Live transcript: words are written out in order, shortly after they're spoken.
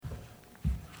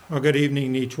Well, good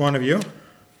evening to each one of you.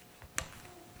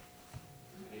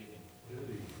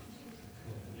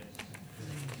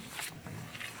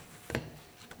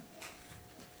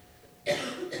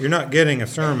 You're not getting a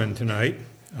sermon tonight.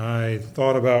 I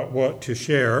thought about what to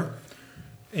share,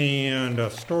 and a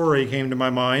story came to my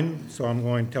mind, so I'm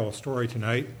going to tell a story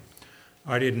tonight.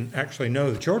 I didn't actually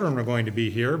know the children were going to be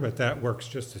here, but that works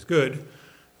just as good.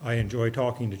 I enjoy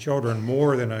talking to children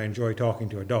more than I enjoy talking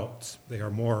to adults. They are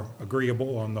more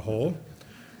agreeable on the whole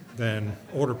than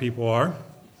older people are,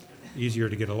 easier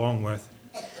to get along with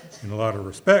in a lot of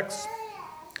respects.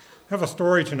 I have a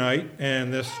story tonight,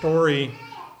 and this story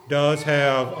does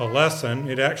have a lesson.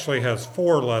 It actually has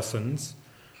 4 lessons.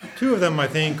 2 of them, I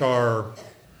think, are,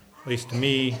 at least to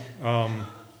me,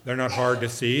 they're not hard to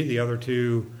see. The other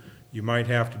 2 you might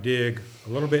have to dig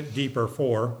a little bit deeper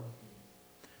for.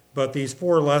 But these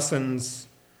 4 lessons,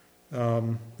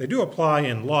 they do apply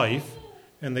in life,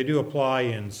 and they do apply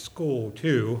in school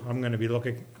too. I'm going to be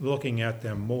looking at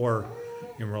them more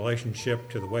in relationship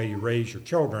to the way you raise your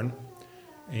children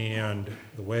and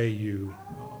the way you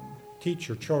teach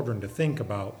your children to think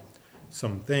about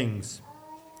some things.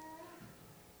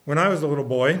 When I was a little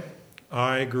boy,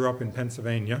 I grew up in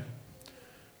Pennsylvania,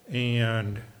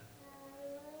 and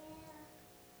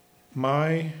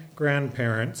my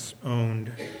grandparents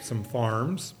owned some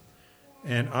farms,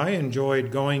 and I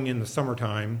enjoyed going in the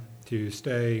summertime to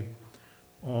stay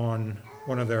on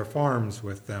one of their farms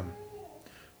with them.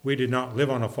 We did not live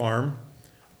on a farm.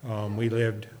 We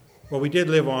did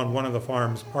live on one of the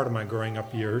farms part of my growing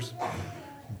up years,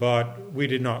 but we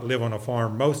did not live on a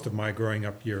farm most of my growing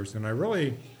up years, and I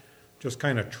really just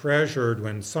kind of treasured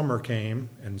when summer came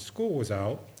and school was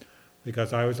out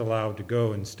because I was allowed to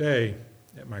go and stay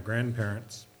at my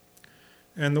grandparents'.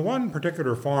 And the one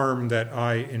particular farm that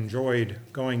I enjoyed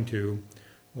going to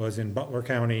was in Butler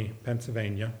County,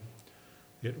 Pennsylvania.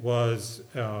 It was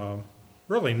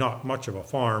really not much of a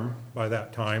farm by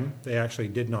that time. They actually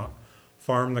did not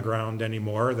farm the ground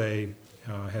anymore. They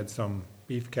had some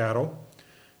beef cattle,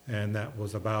 and that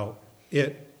was about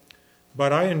it.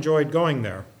 But I enjoyed going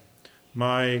there.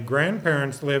 My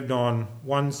grandparents lived on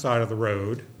one side of the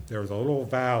road. There was a little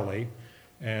valley,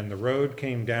 and the road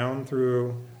came down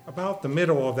through about the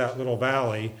middle of that little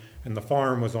valley, and the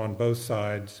farm was on both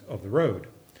sides of the road.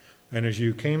 And as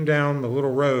you came down the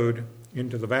little road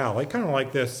into the valley, kind of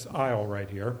like this aisle right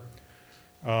here,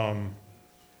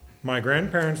 my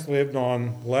grandparents lived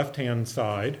on the left-hand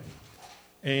side,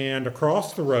 and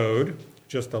across the road,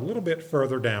 just a little bit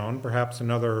further down, perhaps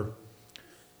another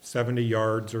 70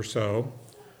 yards or so,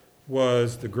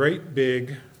 was the great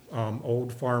big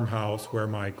old farmhouse where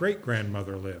my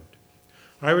great-grandmother lived.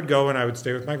 I would go and I would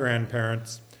stay with my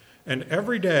grandparents, and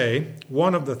every day,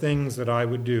 one of the things that I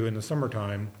would do in the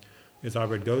summertime is I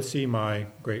would go see my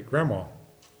great-grandma. There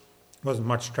wasn't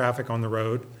much traffic on the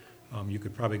road. You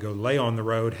could probably go lay on the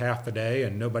road half the day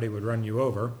and nobody would run you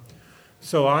over.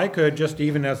 So I could just,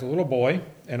 even as a little boy,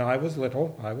 and I was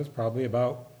little, I was probably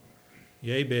about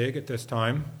yay big at this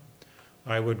time,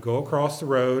 I would go across the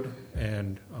road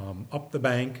and up the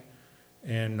bank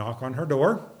and knock on her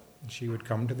door. She would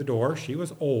come to the door. She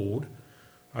was old.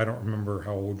 I don't remember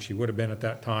how old she would have been at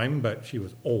that time, but she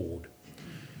was old.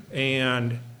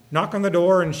 And knock on the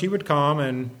door, and she would come,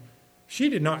 and she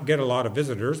did not get a lot of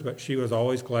visitors, but she was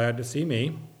always glad to see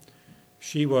me.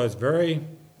 She was very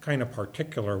kind of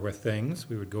particular with things.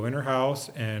 We would go in her house,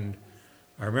 and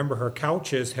I remember her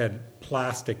couches had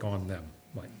plastic on them,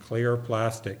 like clear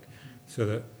plastic, so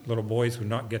that little boys would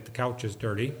not get the couches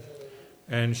dirty.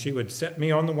 And she would set me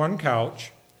on the one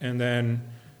couch, and then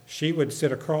she would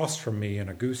sit across from me in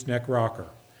a gooseneck rocker,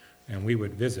 and we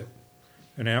would visit.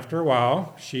 And after a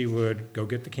while, she would go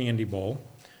get the candy bowl,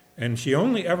 and she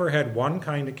only ever had one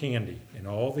kind of candy in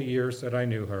all the years that I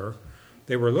knew her.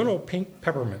 They were little pink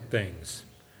peppermint things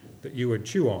that you would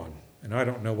chew on, and I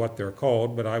don't know what they're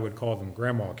called, but I would call them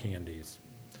grandma candies.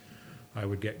 I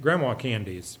would get grandma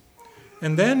candies.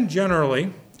 And then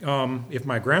generally, if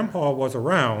my grandpa was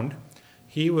around,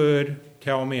 he would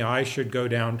tell me I should go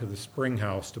down to the spring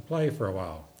house to play for a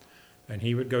while. And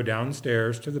he would go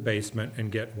downstairs to the basement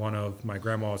and get one of my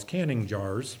grandma's canning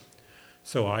jars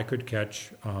so I could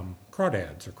catch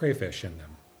crawdads or crayfish in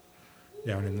them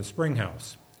down in the spring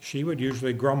house. She would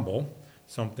usually grumble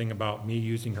something about me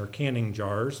using her canning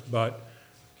jars, but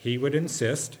he would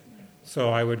insist, so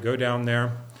I would go down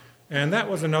there. And that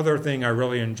was another thing I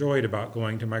really enjoyed about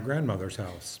going to my grandmother's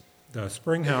house. The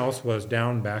spring house was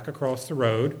down back across the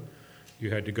road.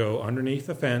 You had to go underneath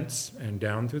the fence and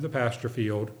down through the pasture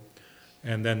field,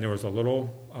 and then there was a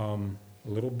little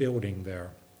building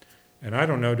there. And I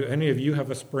don't know, do any of you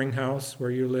have a spring house where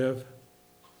you live?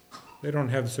 They don't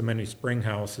have so many spring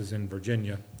houses in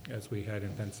Virginia as we had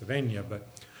in Pennsylvania, but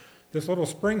this little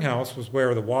spring house was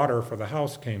where the water for the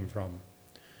house came from.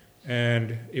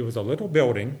 And it was a little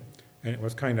building, and it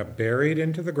was kind of buried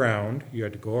into the ground. You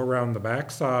had to go around the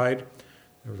back side.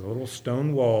 There was a little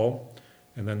stone wall,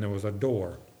 and then there was a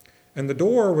door. And the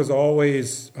door was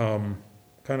always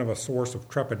kind of a source of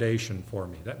trepidation for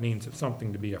me. That means it's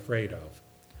something to be afraid of.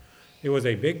 It was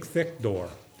a big, thick door,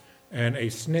 and a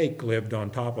snake lived on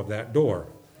top of that door.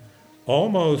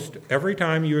 Almost every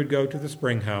time you would go to the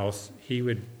spring house, he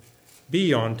would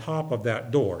be on top of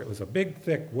that door. It was a big,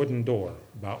 thick wooden door,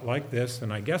 about like this,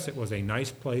 and I guess it was a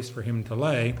nice place for him to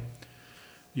lay.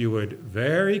 You would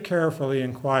very carefully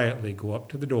and quietly go up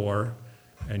to the door,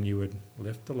 and you would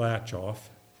lift the latch off,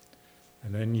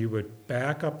 and then you would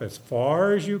back up as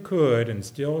far as you could and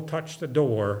still touch the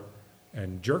door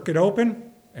and jerk it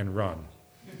open and run.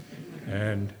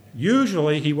 And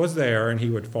usually he was there, and he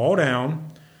would fall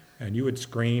down, and you would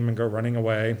scream and go running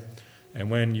away. And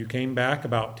when you came back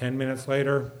about 10 minutes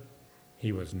later,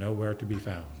 he was nowhere to be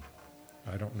found.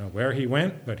 I don't know where he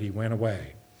went, but he went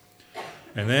away.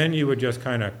 And then you would just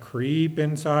kind of creep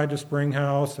inside the spring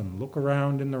house and look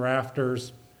around in the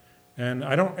rafters. And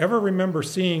I don't ever remember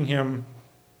seeing him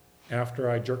after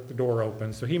I jerked the door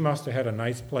open, so he must have had a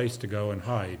nice place to go and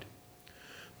hide.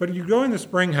 But you go in the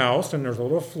spring house, and there's a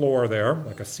little floor there,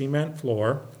 like a cement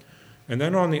floor. And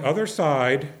then on the other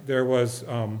side, there was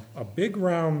a big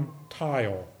round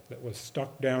tile that was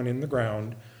stuck down in the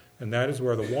ground, and that is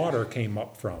where the water came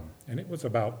up from. And it was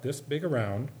about this big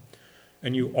around.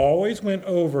 And you always went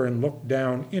over and looked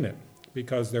down in it,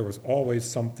 because there was always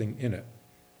something in it.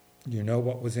 Do you know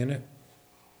what was in it?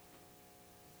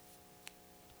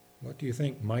 What do you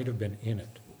think might have been in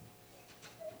it?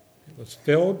 It was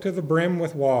filled to the brim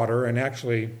with water, and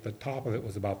actually the top of it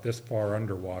was about this far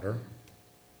underwater.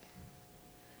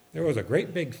 There was a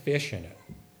great big fish in it.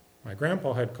 My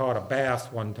grandpa had caught a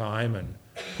bass one time and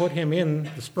put him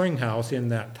in the spring house in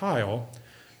that tile,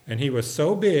 and he was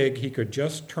so big he could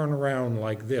just turn around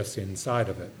like this inside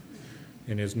of it.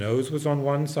 And his nose was on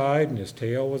one side and his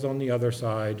tail was on the other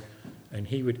side, and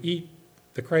he would eat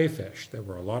the crayfish. There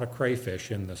were a lot of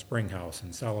crayfish in the spring house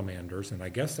and salamanders, and I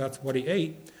guess that's what he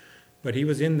ate. But he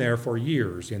was in there for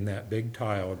years in that big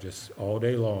tile just all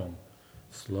day long,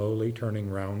 slowly turning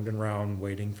round and round,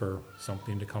 waiting for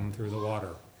something to come through the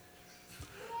water.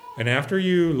 And after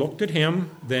you looked at him,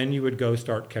 then you would go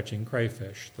start catching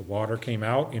crayfish. The water came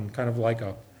out in kind of like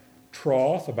a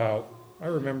trough I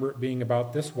remember it being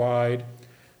about this wide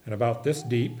and about this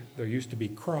deep. There used to be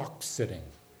crocs sitting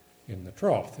in the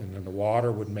trough, and then the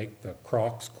water would make the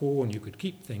crocs cool, and you could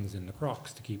keep things in the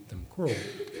crocs to keep them cool.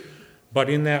 But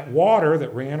in that water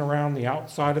that ran around the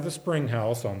outside of the spring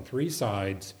house on three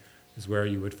sides is where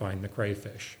you would find the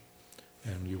crayfish,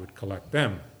 and you would collect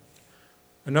them.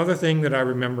 Another thing that I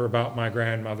remember about my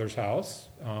grandmother's house,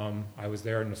 I was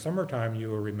there in the summertime, you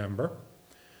will remember,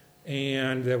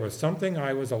 and there was something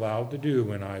I was allowed to do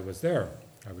when I was there.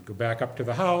 I would go back up to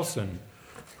the house, and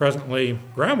presently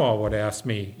Grandma would ask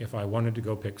me if I wanted to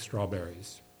go pick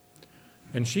strawberries.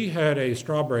 And she had a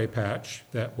strawberry patch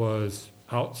that was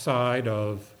outside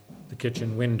of the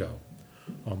kitchen window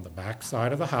on the back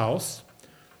side of the house.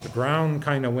 The ground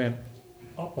kind of went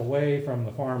up away from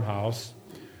the farmhouse,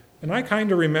 and I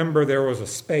kind of remember there was a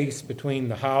space between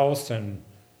the house and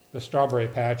the strawberry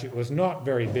patch. It was not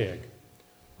very big.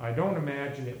 I don't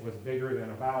imagine it was bigger than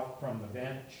about from the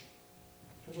bench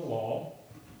to the wall,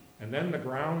 and then the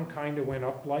ground kind of went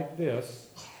up like this,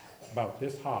 about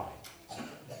this high.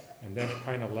 And then it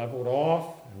kind of leveled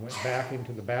off and went back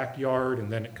into the backyard,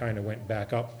 and then it kind of went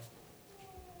back up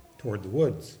toward the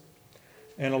woods.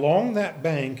 And along that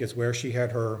bank is where she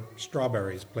had her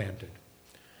strawberries planted.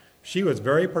 She was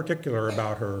very particular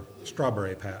about her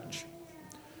strawberry patch.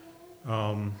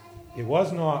 It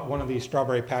was not one of these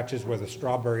strawberry patches where the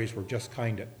strawberries were just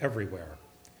kind of everywhere.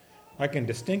 I can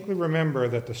distinctly remember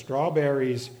that the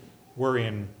strawberries were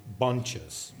in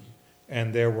bunches,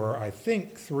 and there were, I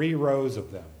think, 3 rows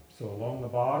of them. So along the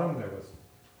bottom, there was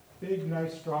a big,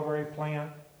 nice strawberry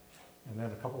plant, and then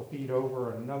a couple of feet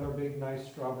over, another big, nice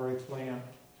strawberry plant,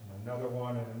 and another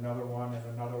one, and another one, and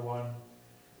another one.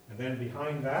 And then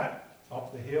behind that,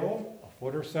 up the hill, a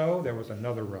foot or so, there was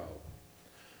another row.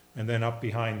 And then up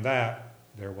behind that,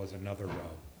 there was another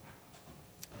row.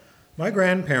 My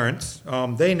grandparents,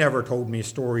 they never told me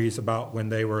stories about when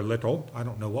they were little. I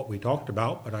don't know what we talked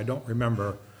about, but I don't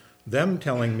remember them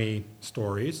telling me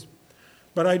stories.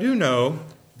 But I do know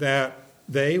that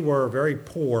they were very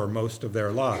poor most of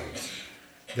their lives.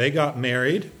 They got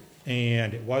married,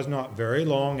 and it was not very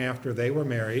long after they were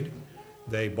married,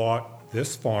 they bought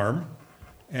this farm,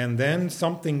 And then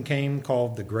something came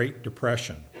called the Great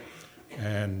Depression.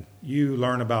 And you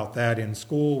learn about that in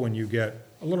school when you get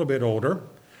a little bit older.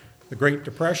 The Great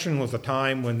Depression was a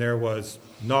time when there was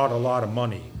not a lot of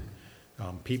money.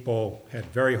 People had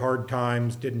very hard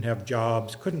times, didn't have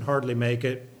jobs, couldn't hardly make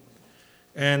it.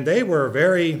 And they were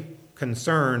very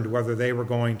concerned whether they were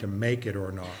going to make it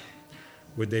or not.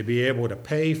 Would they be able to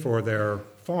pay for their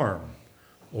farm?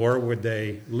 Or would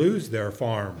they lose their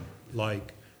farm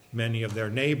like many of their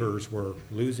neighbors were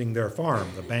losing their farm?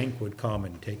 The bank would come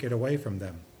and take it away from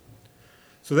them.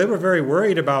 So they were very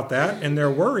worried about that, and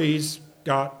their worries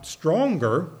got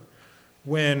stronger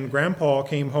when Grandpa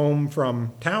came home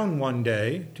from town one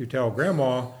day to tell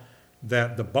Grandma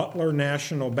that the Butler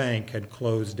National Bank had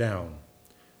closed down.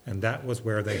 And that was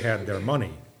where they had their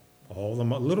money. All the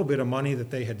little bit of money that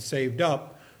they had saved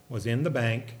up was in the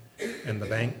bank, and the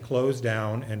bank closed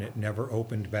down, and it never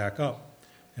opened back up.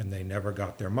 And they never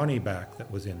got their money back that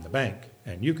was in the bank.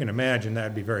 And you can imagine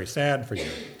that'd be very sad for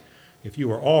you. If you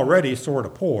were already sort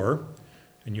of poor,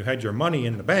 and you had your money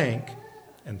in the bank,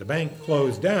 and the bank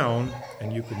closed down,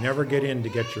 and you could never get in to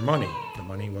get your money. The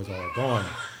money was all gone.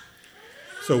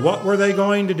 So what were they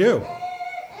going to do?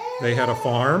 They had a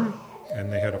farm,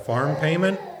 and they had a farm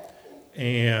payment,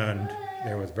 and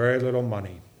there was very little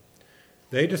money.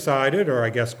 They decided, or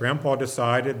I guess Grandpa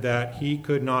decided, that he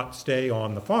could not stay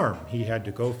on the farm. He had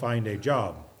to go find a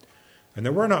job. And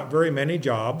there were not very many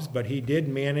jobs, but he did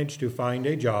manage to find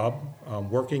a job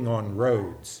working on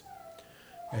roads.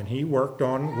 And he worked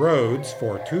on roads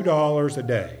for $2 a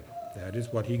day. That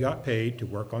is what he got paid to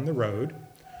work on the road.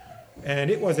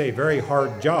 And it was a very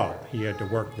hard job. He had to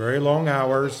work very long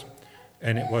hours,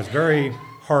 and it was very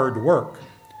hard work.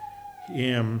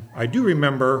 I do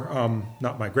remember,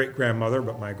 not my great-grandmother,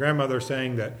 but my grandmother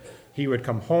saying that he would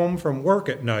come home from work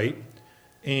at night,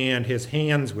 and his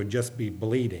hands would just be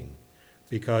bleeding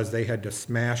because they had to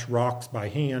smash rocks by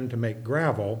hand to make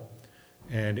gravel,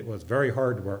 and it was very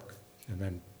hard work. And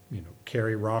then,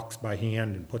 carry rocks by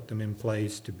hand and put them in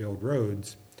place to build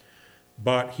roads.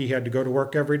 But he had to go to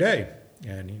work every day,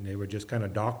 and they would just kind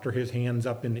of doctor his hands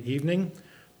up in the evening,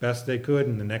 best they could,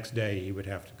 and the next day he would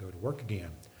have to go to work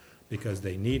again because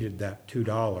they needed that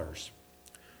 $2.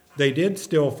 They did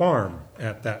still farm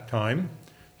at that time.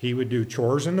 He would do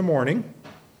chores in the morning,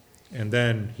 and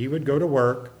then he would go to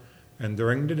work, and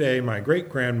during the day my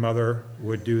great-grandmother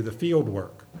would do the field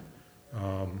work.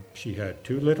 She had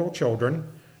 2 little children,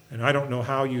 and I don't know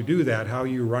how you do that, how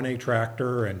you run a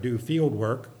tractor and do field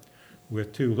work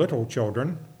with 2 little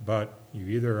children, but you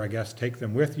either, I guess, take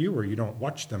them with you or you don't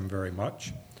watch them very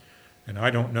much. And I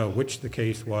don't know which the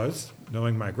case was.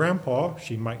 Knowing my grandpa,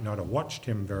 she might not have watched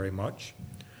him very much.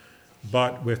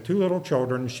 But with 2 little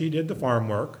children, she did the farm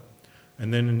work.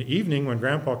 And then in the evening, when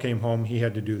Grandpa came home, he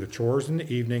had to do the chores in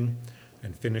the evening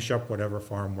and finish up whatever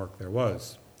farm work there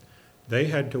was. They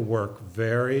had to work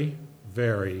very,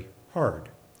 very hard.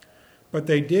 But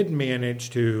they did manage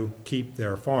to keep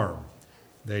their farm.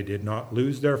 They did not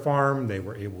lose their farm. They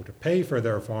were able to pay for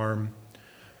their farm.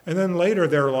 And then later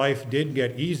their life did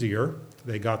get easier.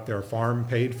 They got their farm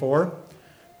paid for.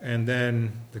 And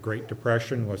then the Great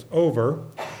Depression was over.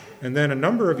 And then a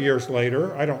number of years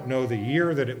later, I don't know the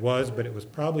year that it was, but it was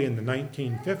probably in the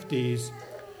 1950s.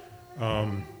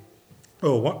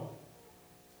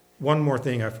 One more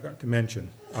thing I forgot to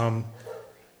mention.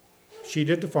 She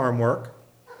did the farm work,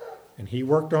 and he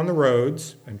worked on the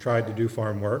roads and tried to do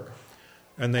farm work.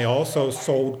 And they also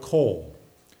sold coal.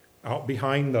 Out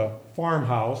behind the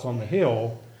farmhouse on the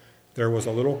hill, there was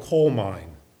a little coal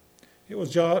mine. It was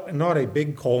just not a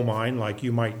big coal mine like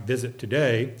you might visit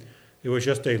today. It was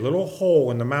just a little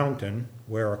hole in the mountain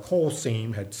where a coal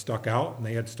seam had stuck out, and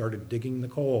they had started digging the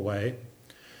coal away.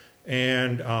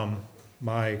 And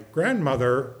my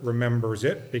grandmother remembers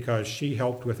it because she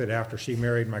helped with it after she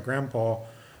married my grandpa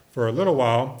for a little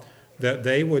while, that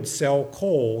they would sell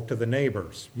coal to the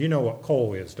neighbors. You know what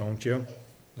coal is, don't you?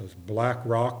 Those black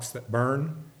rocks that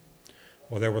burn.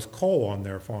 Well, there was coal on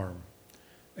their farm.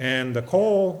 And the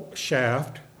coal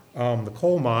shaft, the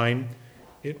coal mine,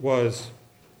 it was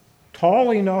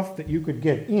tall enough that you could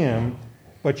get in,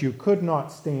 but you could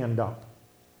not stand up.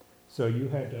 So you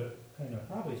had to kind of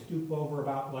probably stoop over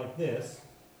about like this,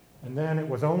 and then it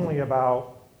was only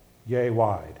about yay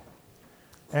wide.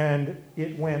 And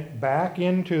it went back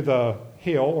into the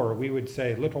hill, or we would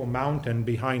say little mountain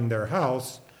behind their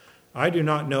house. I do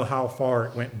not know how far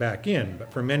it went back in,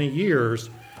 but for many years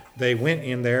they went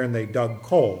in there and they dug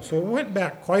coal. So it went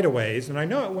back quite a ways, and I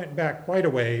know it went back quite a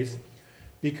ways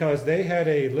because they had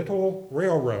a little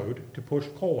railroad to push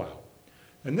coal out.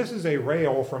 And this is a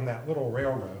rail from that little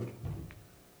railroad.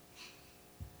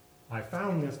 I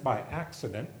found this by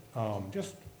accident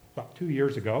just about 2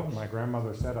 years ago. My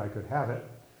grandmother said I could have it.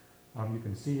 You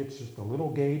can see it's just a little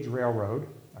gauge railroad.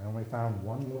 I only found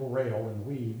one little rail in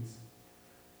weeds.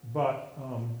 But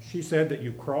she said that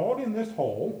you crawled in this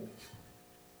hole,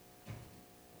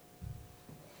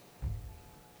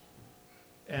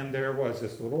 and there was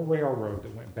this little railroad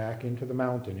that went back into the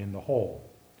mountain in the hole.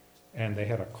 And they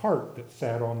had a cart that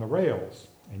sat on the rails.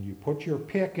 And you put your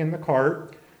pick in the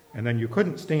cart, and then you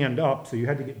couldn't stand up, so you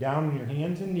had to get down on your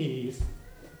hands and knees,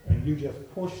 and you just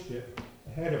pushed it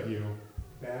ahead of you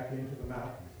back into the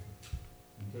mountain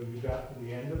until you got to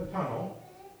the end of the tunnel,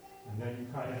 and then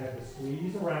you kind of had to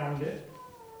squeeze around it,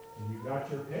 and you got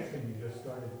your pick, and you just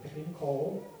started picking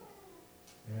coal,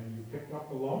 and you picked up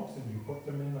the lumps, and you put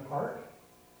them in the cart,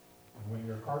 and when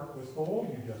your cart was full,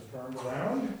 you just turned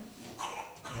around,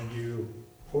 and you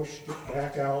pushed it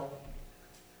back out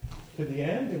to the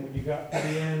end, and when you got to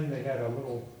the end, they had a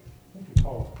little, I think you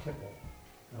call it a tipple.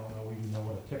 I don't know even know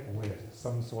what a tipple is. It's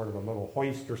some sort of a little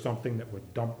hoist or something that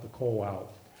would dump the coal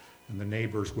out, and the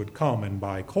neighbors would come and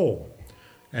buy coal.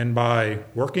 And by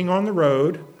working on the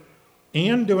road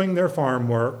and doing their farm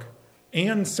work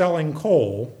and selling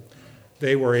coal,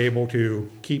 they were able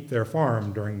to keep their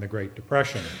farm during the Great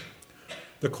Depression.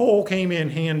 The coal came in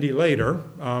handy later,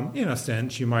 in a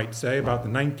sense, you might say. About the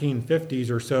 1950s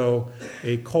or so,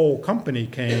 a coal company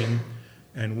came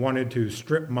and wanted to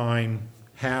strip mine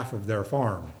half of their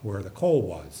farm where the coal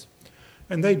was.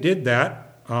 And they did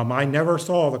that. I never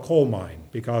saw the coal mine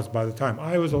because by the time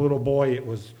I was a little boy, it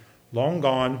was long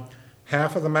gone.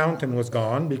 Half of the mountain was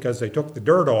gone because they took the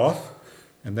dirt off,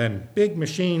 and then big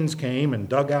machines came and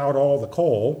dug out all the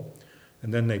coal,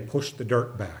 and then they pushed the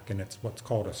dirt back, and it's what's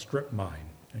called a strip mine.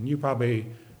 And you probably,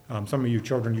 some of you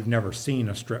children, you've never seen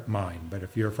a strip mine, but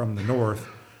if you're from the north,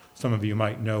 some of you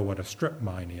might know what a strip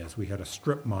mine is. We had a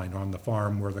strip mine on the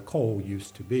farm where the coal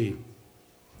used to be.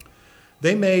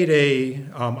 They made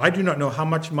I do not know how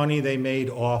much money they made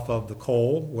off of the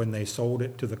coal when they sold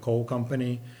it to the coal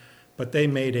company, but they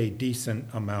made a decent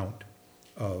amount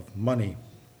of money.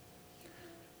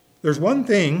 There's one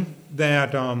thing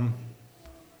that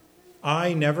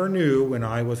I never knew when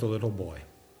I was a little boy.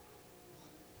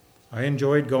 I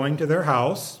enjoyed going to their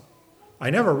house. I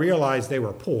never realized they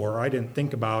were poor. I didn't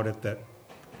think about it that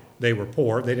they were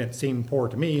poor. They didn't seem poor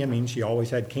to me. I mean, she always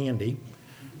had candy,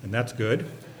 and that's good.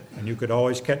 And you could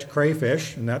always catch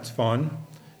crayfish, and that's fun.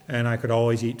 And I could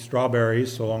always eat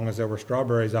strawberries so long as there were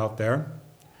strawberries out there.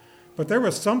 But there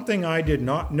was something I did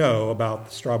not know about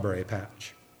the strawberry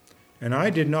patch. And I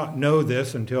did not know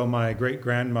this until my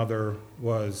great-grandmother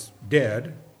was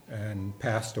dead and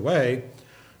passed away.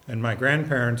 And my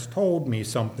grandparents told me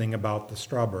something about the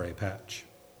strawberry patch.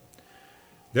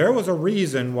 There was a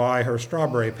reason why her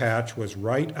strawberry patch was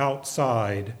right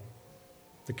outside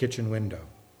the kitchen window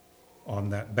on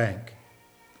that bank.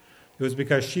 It was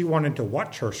because she wanted to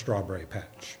watch her strawberry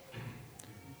patch.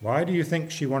 Why do you think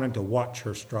she wanted to watch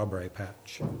her strawberry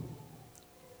patch?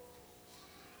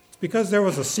 It's because there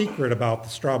was a secret about the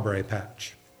strawberry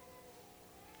patch.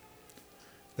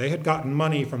 They had gotten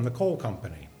money from the coal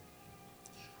company.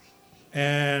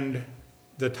 And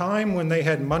the time when they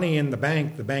had money in the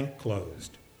bank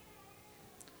closed.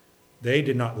 They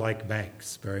did not like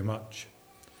banks very much.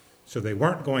 So they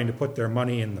weren't going to put their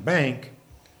money in the bank.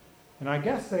 And I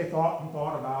guess they thought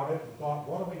about it and thought,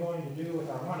 what are we going to do with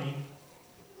our money?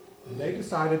 And they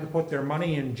decided to put their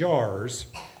money in jars.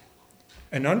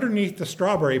 And underneath the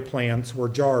strawberry plants were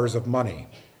jars of money.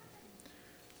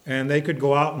 And they could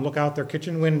go out and look out their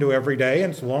kitchen window every day,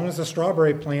 and so long as the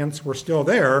strawberry plants were still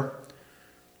there,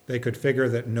 they could figure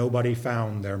that nobody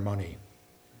found their money.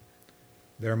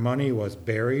 Their money was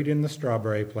buried in the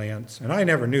strawberry plants, and I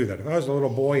never knew that. If I was a little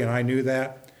boy and I knew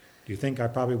that, do you think I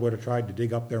probably would have tried to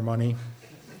dig up their money?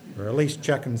 Or at least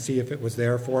check and see if it was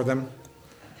there for them?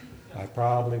 I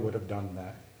probably would have done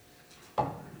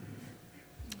that.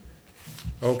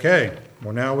 Okay,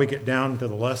 well now we get down to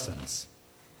the lessons.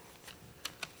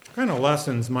 What kind of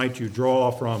lessons might you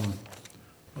draw from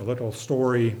a little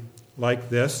story like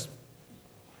this?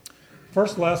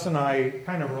 First lesson, I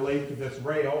kind of relate to this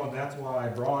rail, and that's why I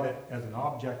brought it as an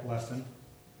object lesson.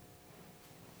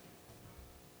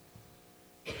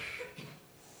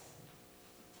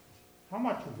 How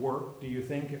much work do you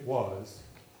think it was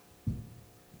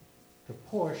to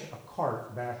push a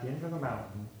cart back into the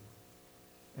mountain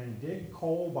and dig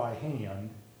coal by hand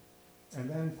and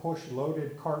then push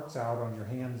loaded carts out on your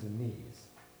hands and knees?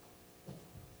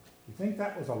 You think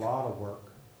that was a lot of work?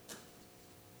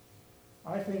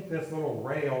 I think this little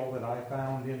rail that I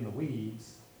found in the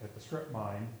weeds at the strip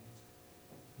mine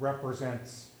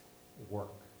represents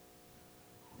work.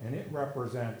 And it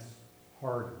represents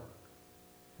hard work.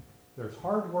 There's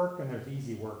hard work and there's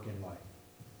easy work in life.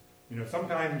 You know,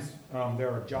 sometimes there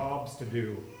are jobs to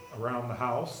do around the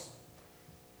house,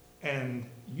 and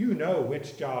you know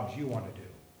which jobs you want to do.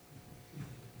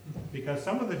 Because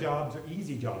some of the jobs are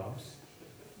easy jobs,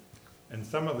 and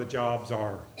some of the jobs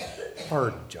are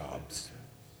hard jobs.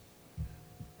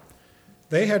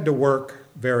 They had to work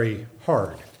very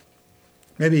hard.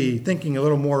 Maybe thinking a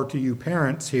little more to you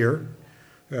parents here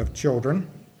who have children.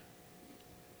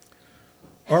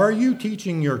 Are you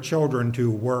teaching your children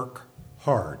to work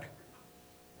hard?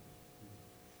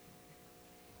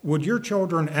 Would your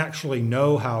children actually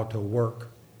know how to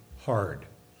work hard?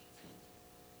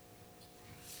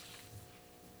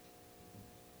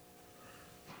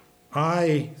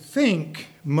 I think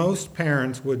most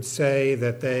parents would say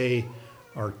that they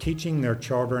are teaching their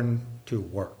children to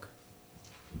work.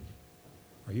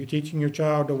 Are you teaching your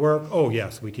child to work? Oh,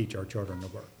 yes, we teach our children to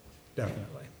work,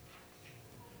 definitely.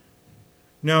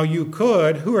 Now, you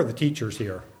could, who are the teachers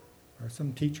here? Are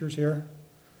some teachers here?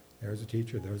 There's a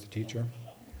teacher, there's a teacher.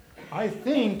 I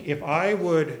think if I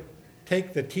would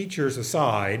take the teachers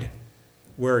aside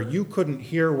where you couldn't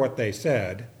hear what they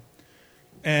said,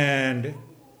 and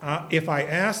if I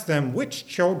asked them which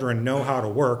children know how to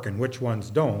work and which ones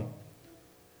don't,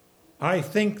 I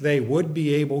think they would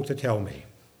be able to tell me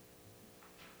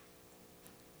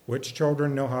which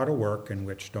children know how to work and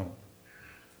which don't.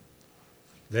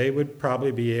 They would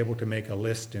probably be able to make a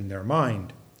list in their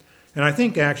mind. And I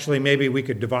think actually maybe we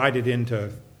could divide it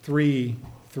into three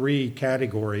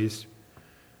categories.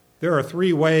 There are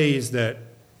three ways that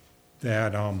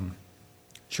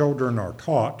children are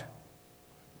taught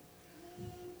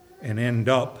and end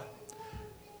up.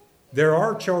 There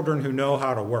are children who know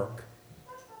how to work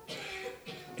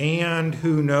and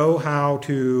who know how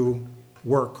to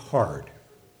work hard.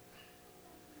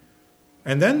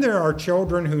 And then there are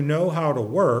children who know how to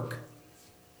work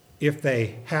if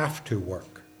they have to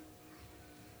work.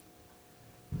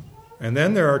 And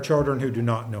then there are children who do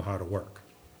not know how to work.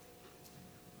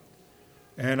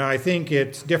 And I think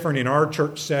it's different in our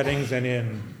church settings and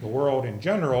in the world in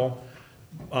general.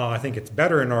 I think it's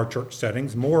better in our church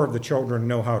settings. More of the children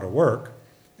know how to work,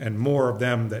 and more of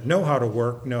them that know how to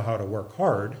work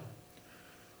hard.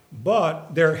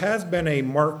 But there has been a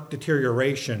marked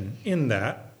deterioration in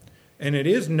that, and it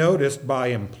is noticed by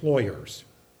employers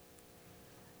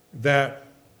that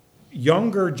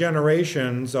younger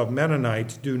generations of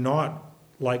Mennonites do not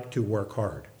like to work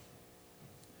hard.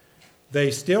 They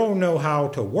still know how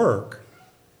to work,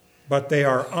 but they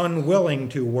are unwilling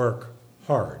to work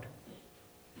hard.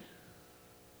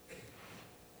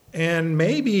 And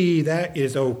maybe that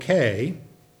is okay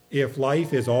if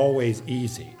life is always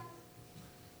easy.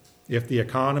 If the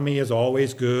economy is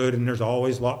always good and there's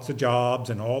always lots of jobs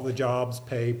and all the jobs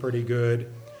pay pretty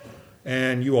good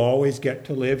and you always get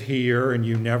to live here and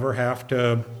you never have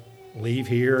to leave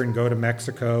here and go to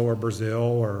Mexico or Brazil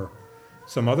or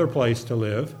some other place to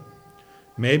live,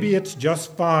 maybe it's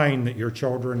just fine that your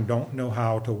children don't know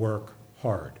how to work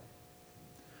hard.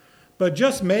 But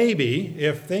just maybe,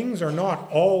 if things are not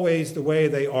always the way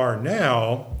they are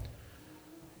now,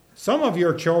 some of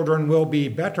your children will be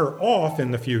better off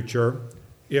in the future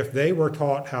if they were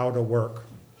taught how to work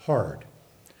hard.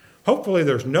 Hopefully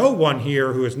there's no one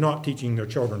here who is not teaching their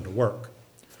children to work.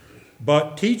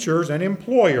 But teachers and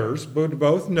employers would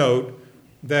both note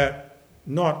that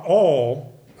not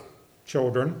all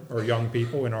children or young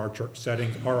people in our church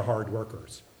settings are hard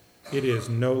workers. It is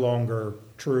no longer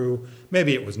true.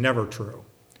 Maybe it was never true,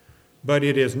 but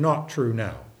it is not true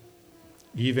now.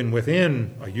 Even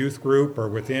within a youth group or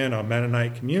within a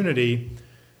Mennonite community,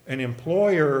 an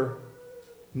employer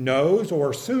knows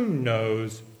or soon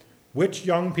knows which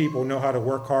young people know how to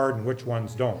work hard and which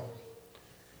ones don't.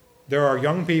 There are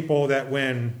young people that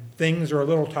when things are a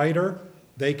little tighter,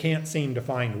 they can't seem to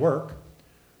find work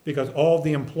because all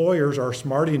the employers are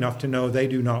smart enough to know they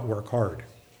do not work hard.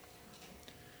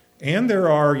 And there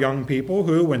are young people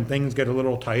who, when things get a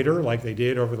little tighter, like they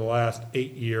did over the last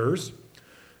 8 years,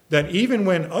 that even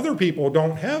when other people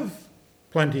don't have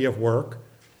plenty of work,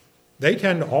 they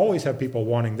tend to always have people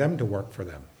wanting them to work for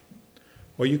them.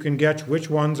 Well, you can guess which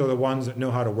ones are the ones that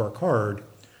know how to work hard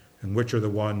and which are the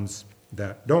ones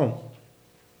that don't.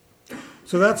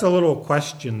 So that's a little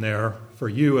question there for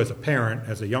you as a parent,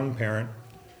 as a young parent.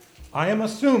 I am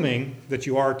assuming that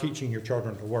you are teaching your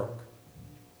children to work.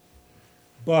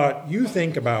 But you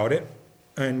think about it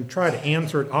and try to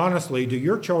answer it honestly. Do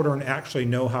your children actually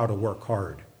know how to work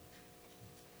hard?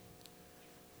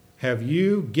 Have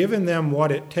you given them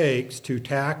what it takes to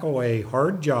tackle a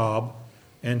hard job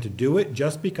and to do it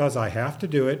just because I have to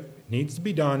do it? It needs to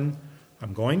be done.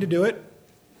 I'm going to do it.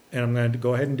 and I'm going to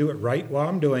go ahead and do it right while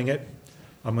I'm doing it.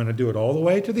 I'm going to do it all the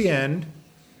way to the end.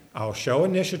 I'll show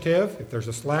initiative. If there's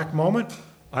a slack moment,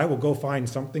 I will go find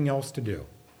something else to do.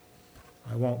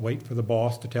 I won't wait for the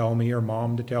boss to tell me or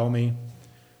mom to tell me.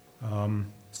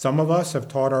 Some of us have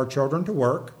taught our children to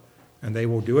work, and they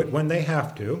will do it when they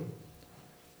have to.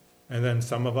 And then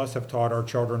some of us have taught our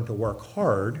children to work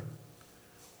hard,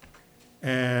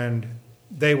 and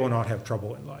they will not have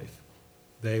trouble in life.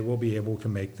 They will be able to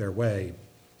make their way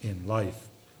in life.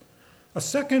 A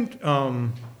second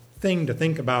thing to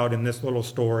think about in this little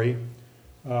story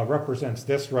represents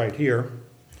this right here,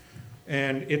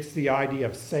 and it's the idea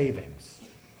of savings.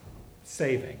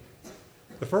 Saving.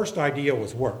 The first idea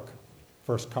was work,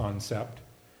 first concept.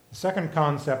 The second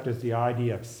concept is the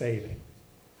idea of saving.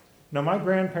 Now, my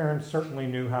grandparents certainly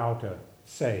knew how to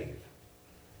save.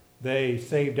 They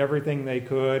saved everything they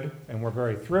could and were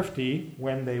very thrifty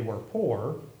when they were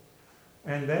poor.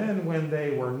 And then when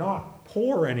they were not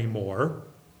poor anymore,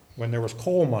 when there was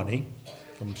coal money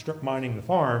from strip mining the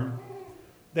farm,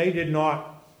 they did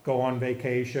not go on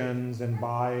vacations and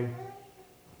buy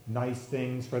nice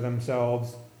things for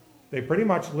themselves. They pretty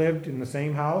much lived in the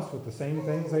same house with the same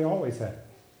things they always had.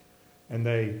 And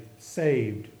they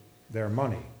saved their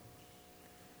money.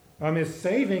 Is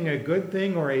saving a good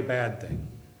thing or a bad thing?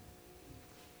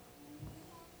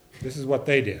 This is what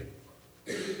they did.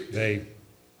 They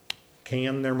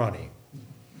canned their money.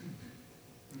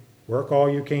 Work all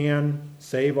you can,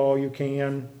 save all you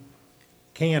can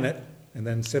it, and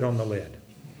then sit on the lid.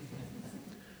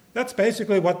 That's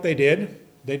basically what they did.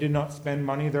 They did not spend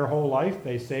money their whole life.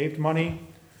 They saved money,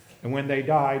 and when they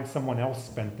died, someone else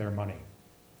spent their money.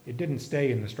 It didn't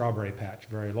stay in the strawberry patch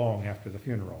very long after the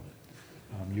funeral.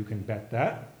 You can bet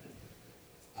that.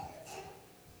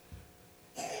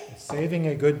 Is saving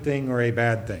a good thing or a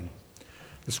bad thing?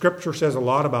 The scripture says a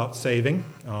lot about saving.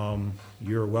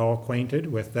 You're well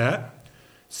acquainted with that.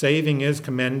 Saving is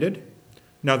commended.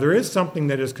 Now, there is something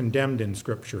that is condemned in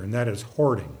scripture, and that is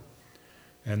hoarding.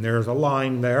 And there's a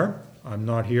line there. I'm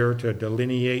not here to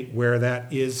delineate where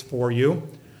that is for you.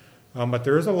 But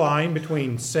there is a line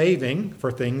between saving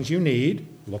for things you need,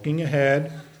 looking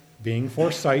ahead, being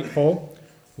foresightful,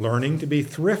 learning to be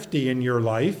thrifty in your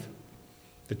life,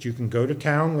 that you can go to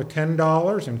town with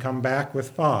 $10 and come back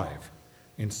with $5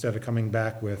 instead of coming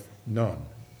back with none.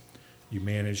 You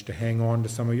manage to hang on to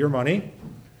some of your money.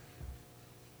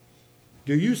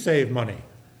 Do you save money,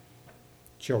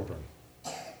 children?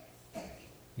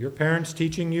 Your parents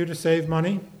teaching you to save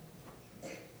money?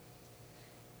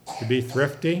 To be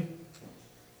thrifty?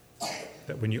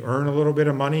 That when you earn a little bit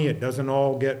of money, it doesn't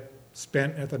all get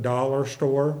spent at the dollar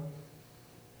store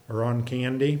or on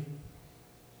candy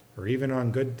or even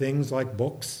on good things like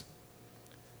books?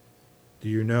 Do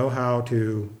you know how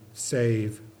to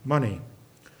save money?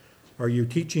 Are you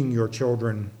teaching your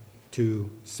children to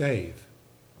save?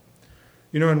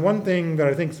 And one thing that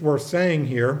I think is worth saying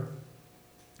here,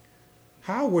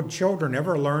 how would children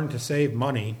ever learn to save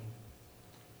money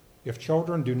if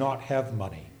children do not have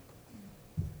money?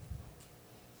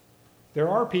 There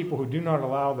are people who do not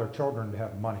allow their children to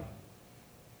have money.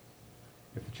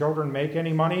 If the children make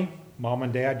any money, mom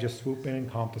and dad just swoop in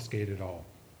and confiscate it all.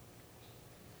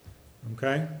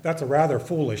 Okay? That's a rather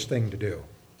foolish thing to do.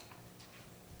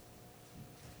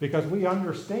 Because we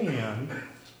understand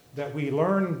that we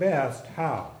learn best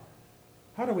how.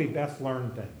 How do we best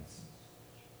learn things?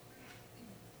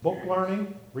 Book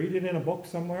learning? Read it in a book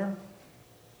somewhere?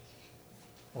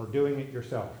 Or doing it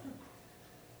yourself?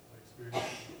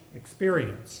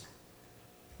 Experience.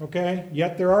 Okay?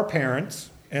 Yet there are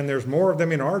parents, and there's more of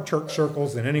them in our church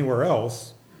circles than anywhere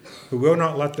else, who will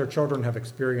not let their children have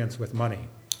experience with money.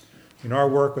 In our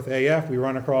work with AF, we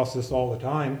run across this all the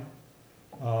time,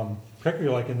 particularly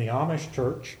like in the Amish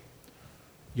church.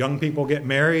 Young people get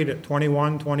married at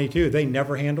 21, 22. They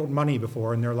never handled money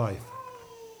before in their life.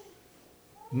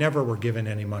 Never were given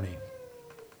any money.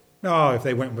 No, if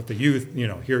they went with the youth,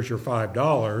 here's your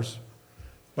 $5.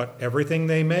 But everything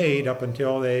they made up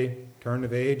until they turned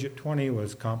of age at 20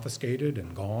 was confiscated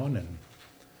and gone, and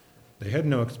they had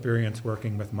no experience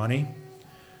working with money.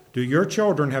 Do your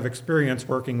children have experience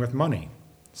working with money?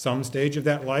 Some stage of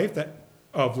life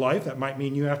that might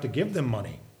mean you have to give them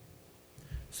money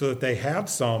so that they have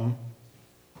some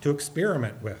to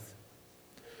experiment with.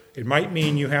 It might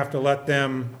mean you have to let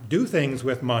them do things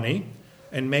with money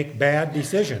and make bad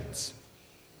decisions.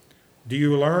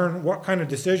 What kind of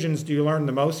decisions do you learn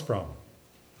the most from?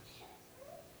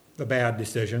 The bad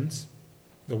decisions,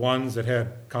 the ones that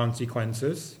had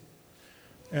consequences.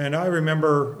 And I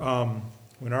remember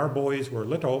when our boys were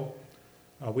little,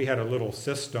 we had a little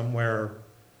system where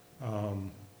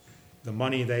the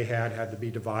money they had to be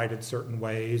divided certain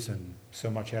ways, and so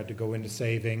much had to go into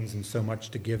savings, and so much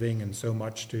to giving, and so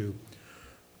much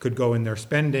could go in their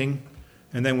spending.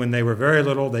 And then when they were very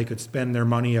little, they could spend their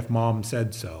money if mom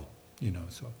said so.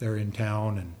 So if they're in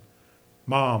town and,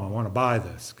 Mom, I want to buy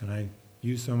this. Can I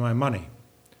use some of my money?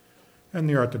 And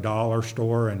you're at the dollar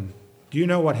store, and do you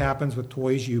know what happens with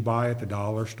toys you buy at the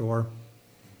dollar store?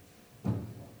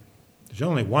 There's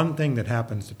only one thing that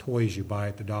happens to toys you buy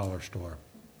at the dollar store.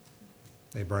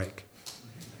 They break.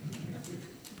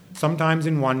 Sometimes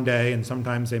in one day, and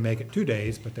sometimes they make it 2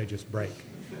 days, but they just break.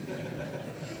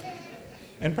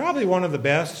 And probably one of the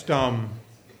best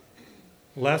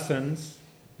lessons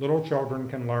little children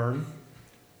can learn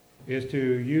is to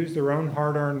use their own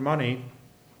hard-earned money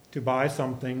to buy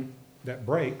something that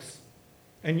breaks,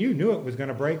 and you knew it was going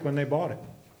to break when they bought it.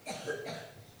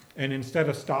 And instead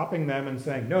of stopping them and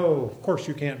saying, no, of course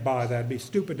you can't buy that, it'd be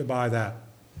stupid to buy that,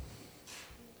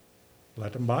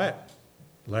 let them buy it.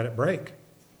 Let it break.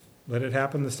 Let it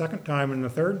happen the second time and the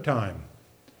third time.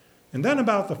 And then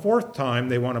about the fourth time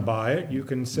they want to buy it, you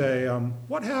can say,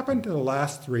 what happened to the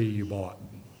last 3 you bought?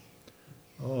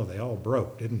 Oh, they all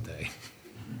broke, didn't they?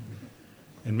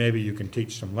 And maybe you can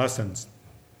teach some lessons.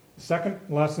 The second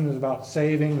lesson is about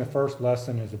saving. The first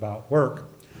lesson is about work.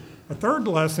 The third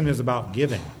lesson is about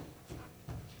giving.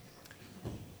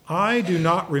 I do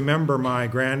not remember my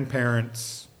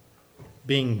grandparents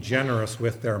being generous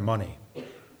with their money.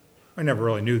 I never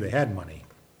really knew they had money.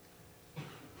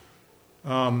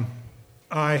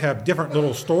 I have different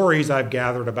little stories I've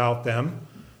gathered about them,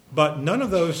 but none of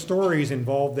those stories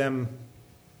involve them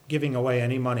giving away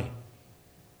any money.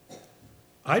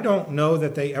 I don't know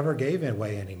that they ever gave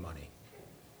away any money.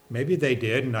 Maybe they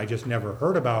did, and I just never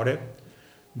heard about it,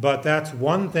 but that's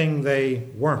one thing they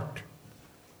weren't.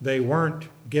 They weren't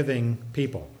giving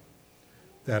people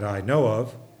that I know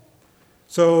of.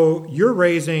 So you're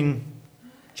raising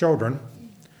children.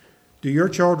 Do your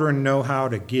children know how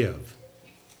to give?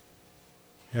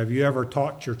 Have you ever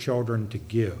taught your children to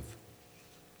give?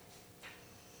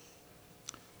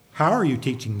 How are you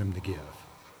teaching them to give?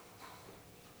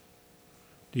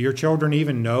 Do your children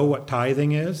even know what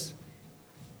tithing is?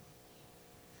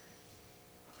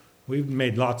 We've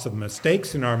made lots of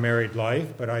mistakes in our married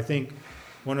life, but I think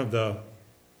one of the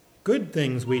good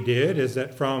things we did is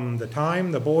that from the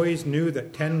time the boys knew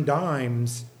that 10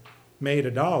 dimes made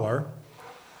 $1,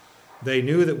 they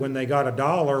knew that when they got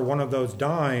 $1, one of those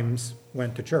dimes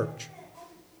went to church.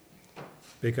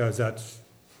 Because that's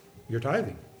your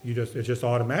tithing. It's just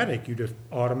automatic. You just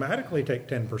automatically take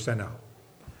 10% out.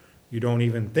 You don't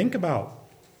even think about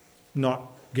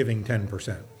not giving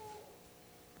 10%.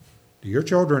 Do your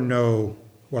children know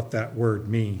what that word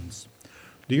means?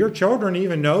 Do your children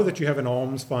even know that you have an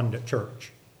alms fund at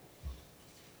church?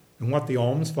 And what the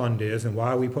alms fund is and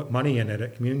why we put money in it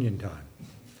at communion time?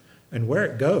 And where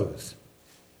it goes?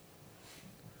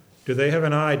 Do they have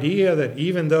an idea that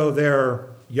even though they're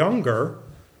younger,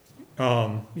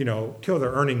 till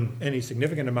they're earning any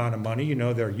significant amount of money,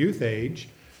 their youth age,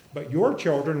 but your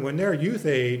children, when they're youth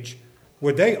age,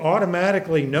 would they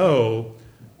automatically know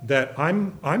that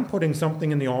I'm putting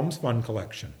something in the alms fund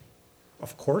collection?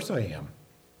 Of course I am.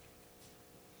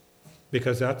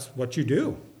 Because that's what you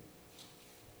do.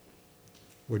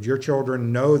 Would your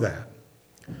children know that?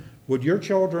 Would your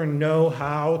children know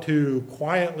how to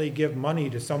quietly give money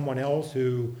to someone else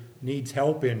who needs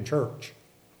help in church?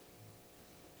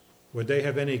 Would they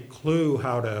have any clue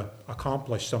how to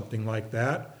accomplish something like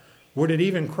that? Would it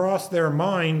even cross their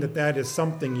mind that that is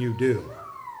something you do?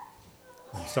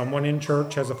 When someone in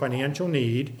church has a financial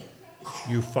need,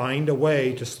 you find a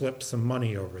way to slip some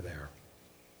money over there.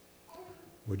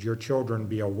 Would your children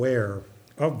be aware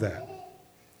of that?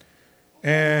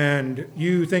 And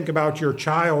you think about your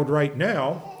child right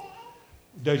now.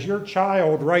 Does your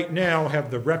child right now have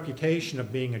the reputation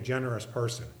of being a generous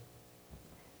person?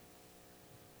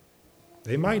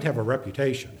 They might have a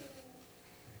reputation.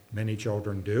 Many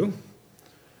children do.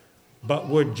 But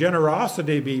would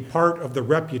generosity be part of the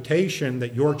reputation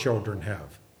that your children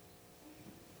have?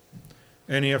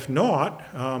 And if not,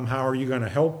 how are you going to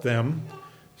help them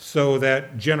so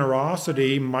that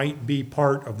generosity might be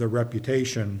part of the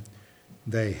reputation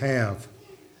they have?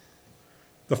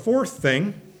 The fourth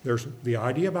thing, there's the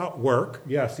idea about work.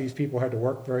 Yes, these people had to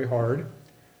work very hard,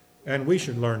 and we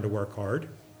should learn to work hard.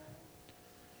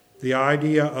 The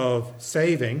idea of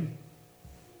saving,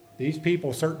 these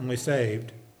people certainly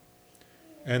saved,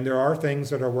 and there are things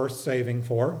that are worth saving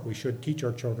for. We should teach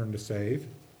our children to save.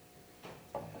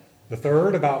 The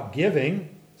third, about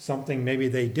giving, something maybe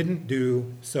they didn't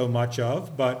do so much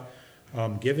of, but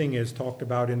giving is talked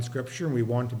about in Scripture, and we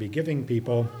want to be giving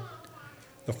people.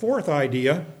 The fourth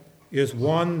idea is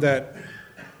one that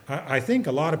I think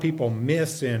a lot of people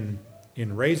miss in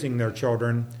raising their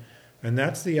children, and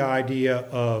that's the idea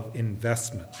of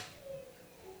investment.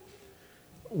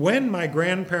 When my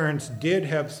grandparents did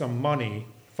have some money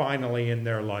finally in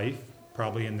their life,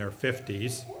 probably in their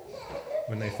 50s,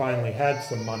 when they finally had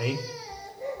some money,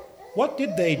 what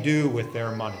did they do with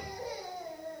their money?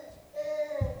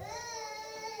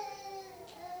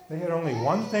 They had only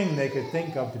one thing they could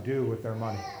think of to do with their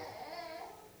money: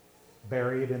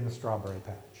 bury it in the strawberry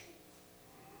patch.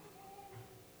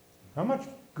 How much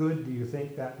good do you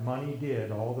think that money did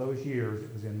all those years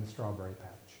it was in the strawberry patch?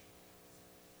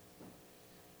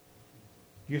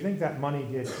 Do you think that money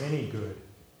did any good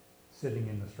sitting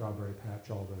in the strawberry patch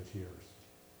all those years?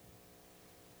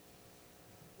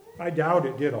 I doubt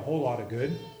it did a whole lot of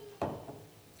good.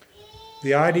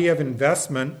 The idea of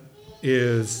investment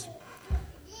is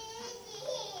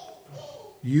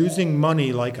using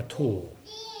money like a tool.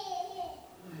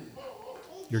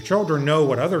 Your children know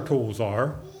what other tools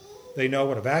are. They know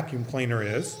what a vacuum cleaner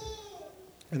is,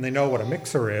 and they know what a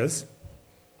mixer is,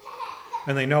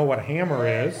 and they know what a hammer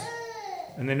is,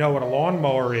 and they know what a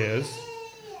lawnmower is.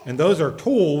 And those are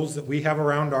tools that we have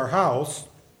around our house,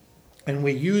 and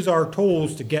we use our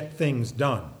tools to get things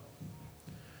done.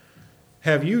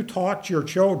 Have you taught your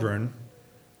children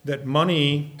that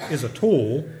money is a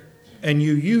tool and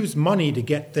you use money to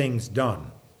get things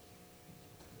done?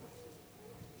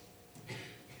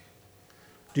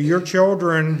 Do your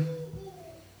children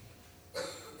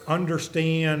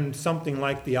understand something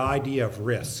like the idea of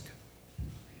risk?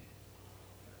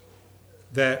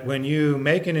 That when you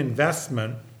make an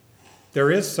investment,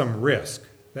 there is some risk.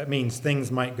 That means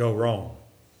things might go wrong.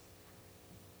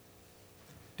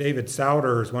 David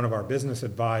Souter is one of our business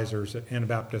advisors at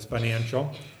Anabaptist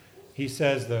Financial. He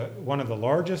says that one of the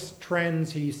largest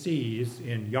trends he sees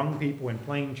in young people in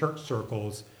plain church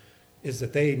circles is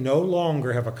that they no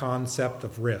longer have a concept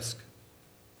of risk,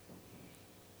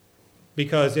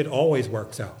 because it always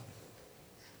works out.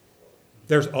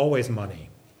 There's always money.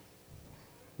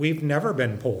 We've never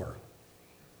been poor,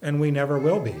 and we never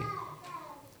will be.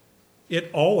 It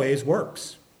always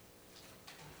works.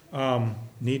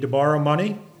 Need to borrow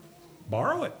money?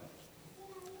 Borrow it.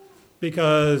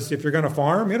 Because if you're going to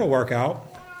farm, it'll work out.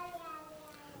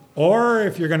 Or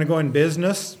if you're going to go in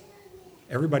business,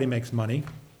 everybody makes money.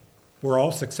 We're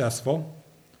all successful.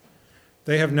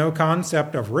 They have no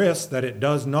concept of risk, that it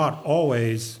does not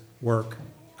always work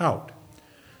out.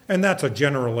 And that's a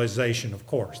generalization, of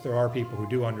course. There are people who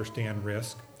do understand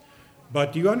risk.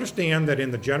 But do you understand that in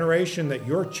the generation that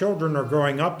your children are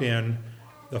growing up in,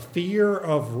 the fear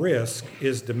of risk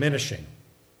is diminishing?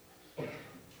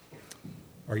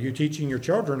 Are you teaching your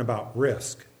children about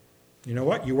risk? You know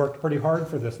what? You worked pretty hard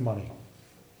for this money.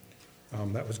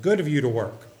 That was good of you to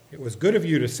work. It was good of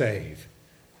you to save.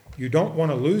 You don't want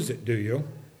to lose it, do you?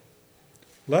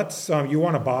 You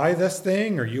want to buy this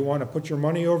thing, or you want to put your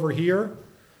money over here?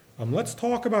 Let's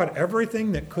talk about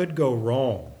everything that could go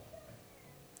wrong.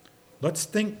 Let's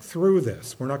think through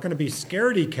this. We're not going to be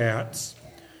scaredy cats,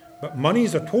 but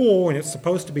money's a tool and it's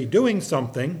supposed to be doing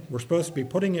something. We're supposed to be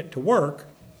putting it to work.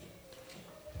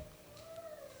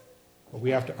 But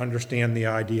we have to understand the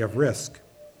idea of risk.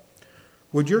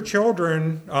 Would your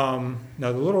children, now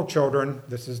the little children,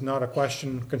 this is not a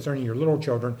question concerning your little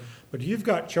children, but if you've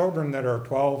got children that are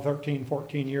 12, 13,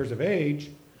 14 years of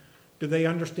age, do they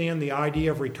understand the idea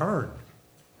of return?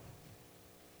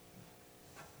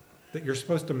 That you're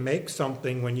supposed to make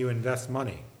something when you invest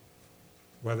money,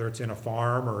 whether it's in a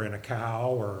farm or in a cow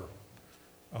or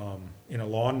in a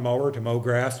lawnmower to mow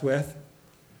grass with.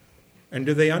 And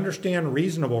do they understand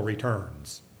reasonable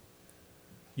returns?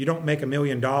 You don't make $1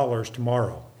 million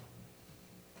tomorrow.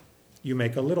 You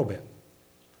make a little bit.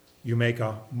 You make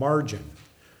a margin.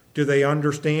 Do they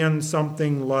understand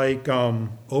something like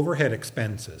overhead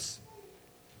expenses?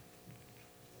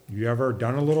 You ever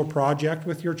done a little project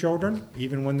with your children,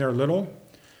 even when they're little,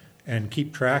 and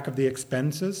keep track of the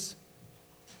expenses?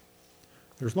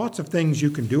 There's lots of things you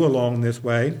can do along this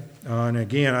way. And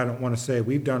again, I don't want to say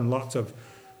we've done lots of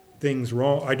things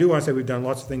wrong. I do want to say we've done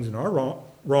lots of things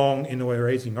wrong in the way of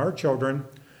raising our children.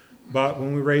 But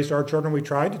when we raised our children, we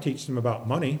tried to teach them about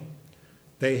money.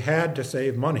 They had to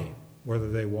save money,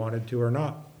 whether they wanted to or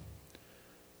not.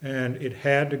 And it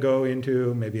had to go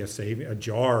into maybe a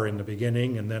jar in the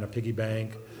beginning, and then a piggy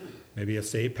bank, maybe a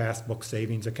passbook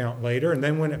savings account later. And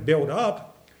then when it built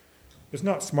up, it's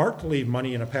not smart to leave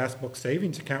money in a passbook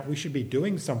savings account. We should be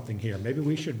doing something here. Maybe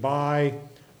we should buy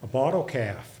a bottle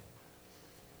calf.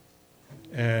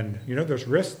 And, there's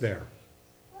risk there.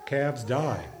 Calves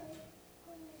die.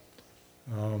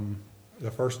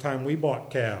 the first time we bought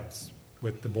calves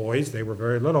with the boys. They were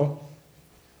very little.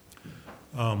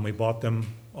 We bought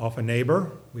them off a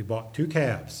neighbor. We bought 2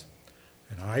 calves.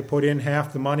 And I put in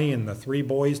half the money, and the 3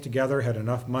 boys together had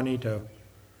enough money to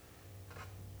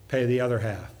pay the other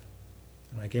half.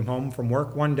 And I came home from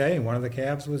work one day, and one of the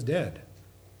calves was dead.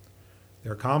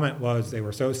 Their comment was they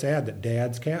were so sad that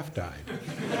Dad's calf died.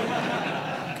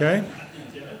 Okay?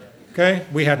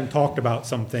 We hadn't talked about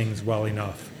some things well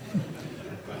enough.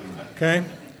 Okay?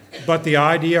 But the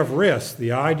idea of risk,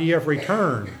 the idea of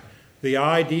return, the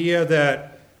idea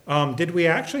that did we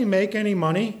actually make any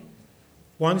money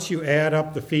once you add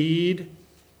up the feed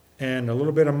and a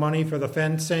little bit of money for the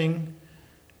fencing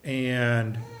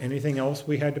and anything else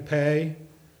we had to pay?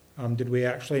 Did we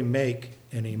actually make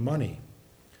any money?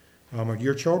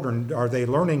 Your children, are they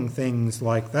learning things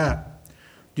like that?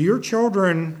 Do your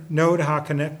children know how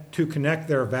to connect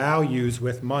their values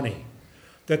with money?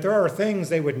 That there are things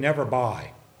they would never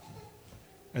buy,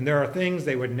 and there are things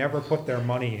they would never put their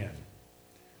money in,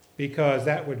 because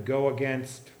that would go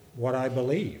against what I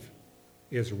believe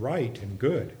is right and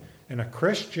good. And a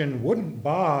Christian wouldn't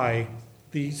buy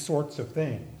these sorts of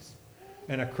things.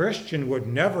 And a Christian would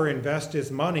never invest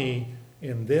his money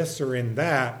in this or in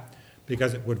that,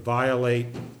 because it would violate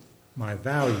my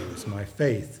values, my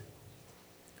faith.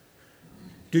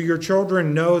 Do your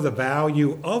children know the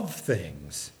value of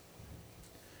things?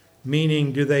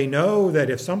 Meaning, do they know that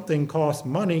if something costs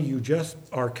money, you just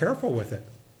are careful with it?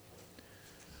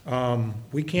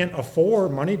 We can't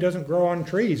afford, money doesn't grow on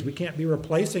trees. We can't be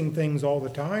replacing things all the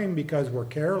time because we're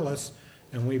careless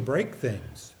and we break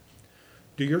things.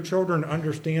 Do your children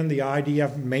understand the idea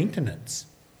of maintenance?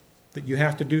 That you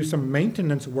have to do some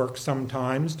maintenance work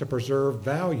sometimes to preserve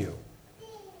value.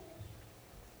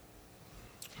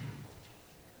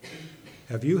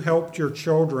 Have you helped your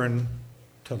children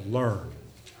to learn?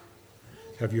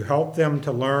 Have you helped them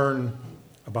to learn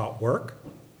about work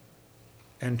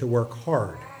and to work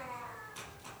hard?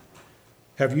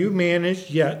 Have you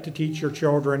managed yet to teach your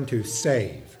children to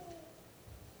save?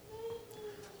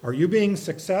 Are you being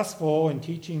successful in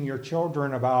teaching your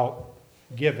children about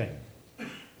giving?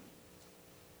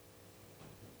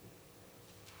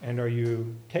 And are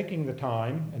you taking the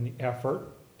time and the effort,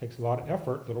 it takes a lot of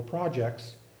effort, little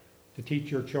projects, to teach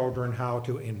your children how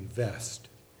to invest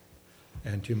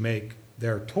and to make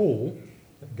their tool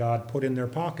that God put in their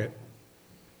pocket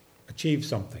achieve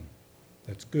something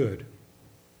that's good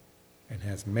and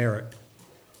has merit?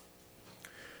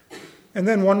 And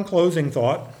then one closing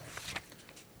thought.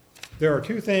 There are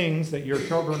 2 things that your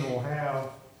children will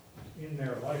have in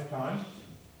their lifetime.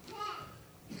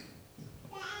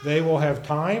 They will have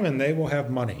time and they will have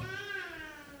money.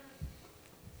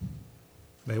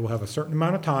 They will have a certain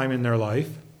amount of time in their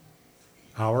life,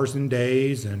 hours and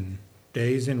days and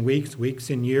weeks,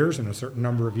 weeks and years, and a certain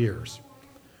number of years.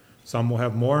 Some will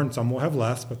have more and some will have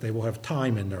less, but they will have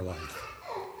time in their life.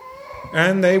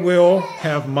 And they will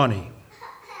have money.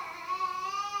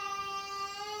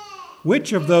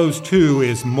 Which of those 2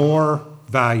 is more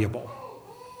valuable?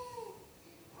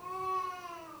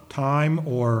 Time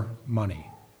or money?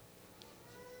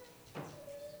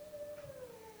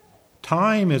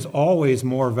 Time is always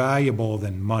more valuable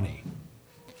than money,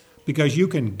 because you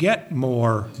can get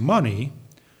more money,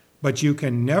 but you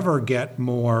can never get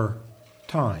more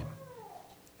time.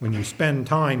 When you spend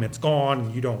time, it's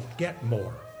gone, you don't get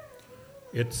more.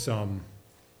 It's a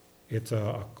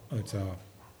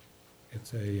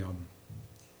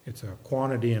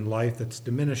quantity in life that's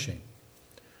diminishing.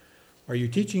 Are you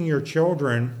teaching your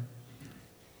children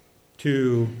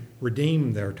to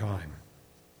redeem their time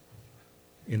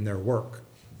in their work?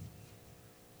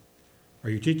 Are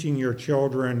you teaching your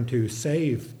children to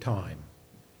save time?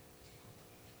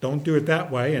 Don't do it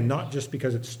that way, and not just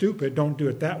because it's stupid. Don't do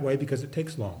it that way because it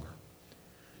takes longer.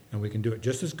 And we can do it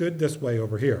just as good this way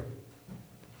over here.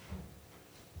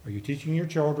 Are you teaching your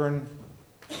children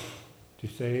to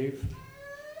save?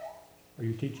 Are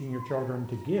you teaching your children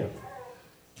to give?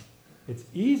 It's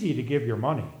easy to give your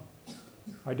money.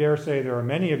 I dare say there are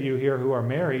many of you here who are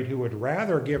married who would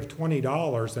rather give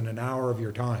 $20 than an hour of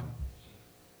your time,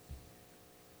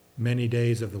 many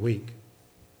days of the week,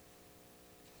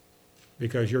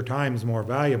 because your time is more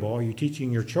valuable. Are you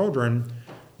teaching your children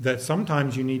that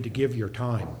sometimes you need to give your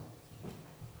time?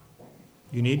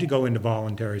 You need to go into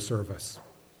voluntary service.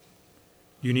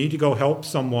 You need to go help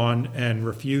someone and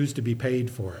refuse to be paid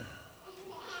for it.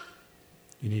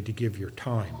 You need to give your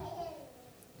time.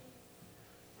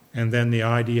 And then the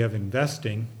idea of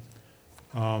investing.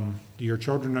 Do your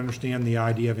children understand the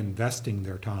idea of investing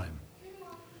their time?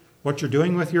 What you're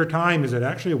doing with your time, is it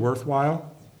actually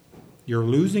worthwhile? You're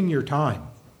losing your time.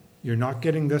 You're not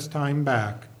getting this time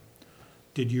back.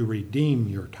 Did you redeem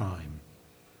your time?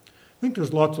 I think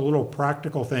there's lots of little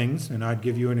practical things, and I'd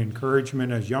give you an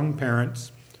encouragement as young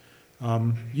parents.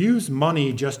 Use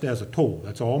money just as a tool.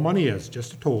 That's all money is,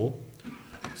 just a tool.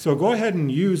 So go ahead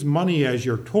and use money as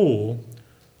your tool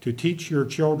to teach your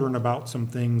children about some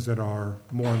things that are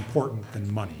more important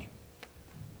than money.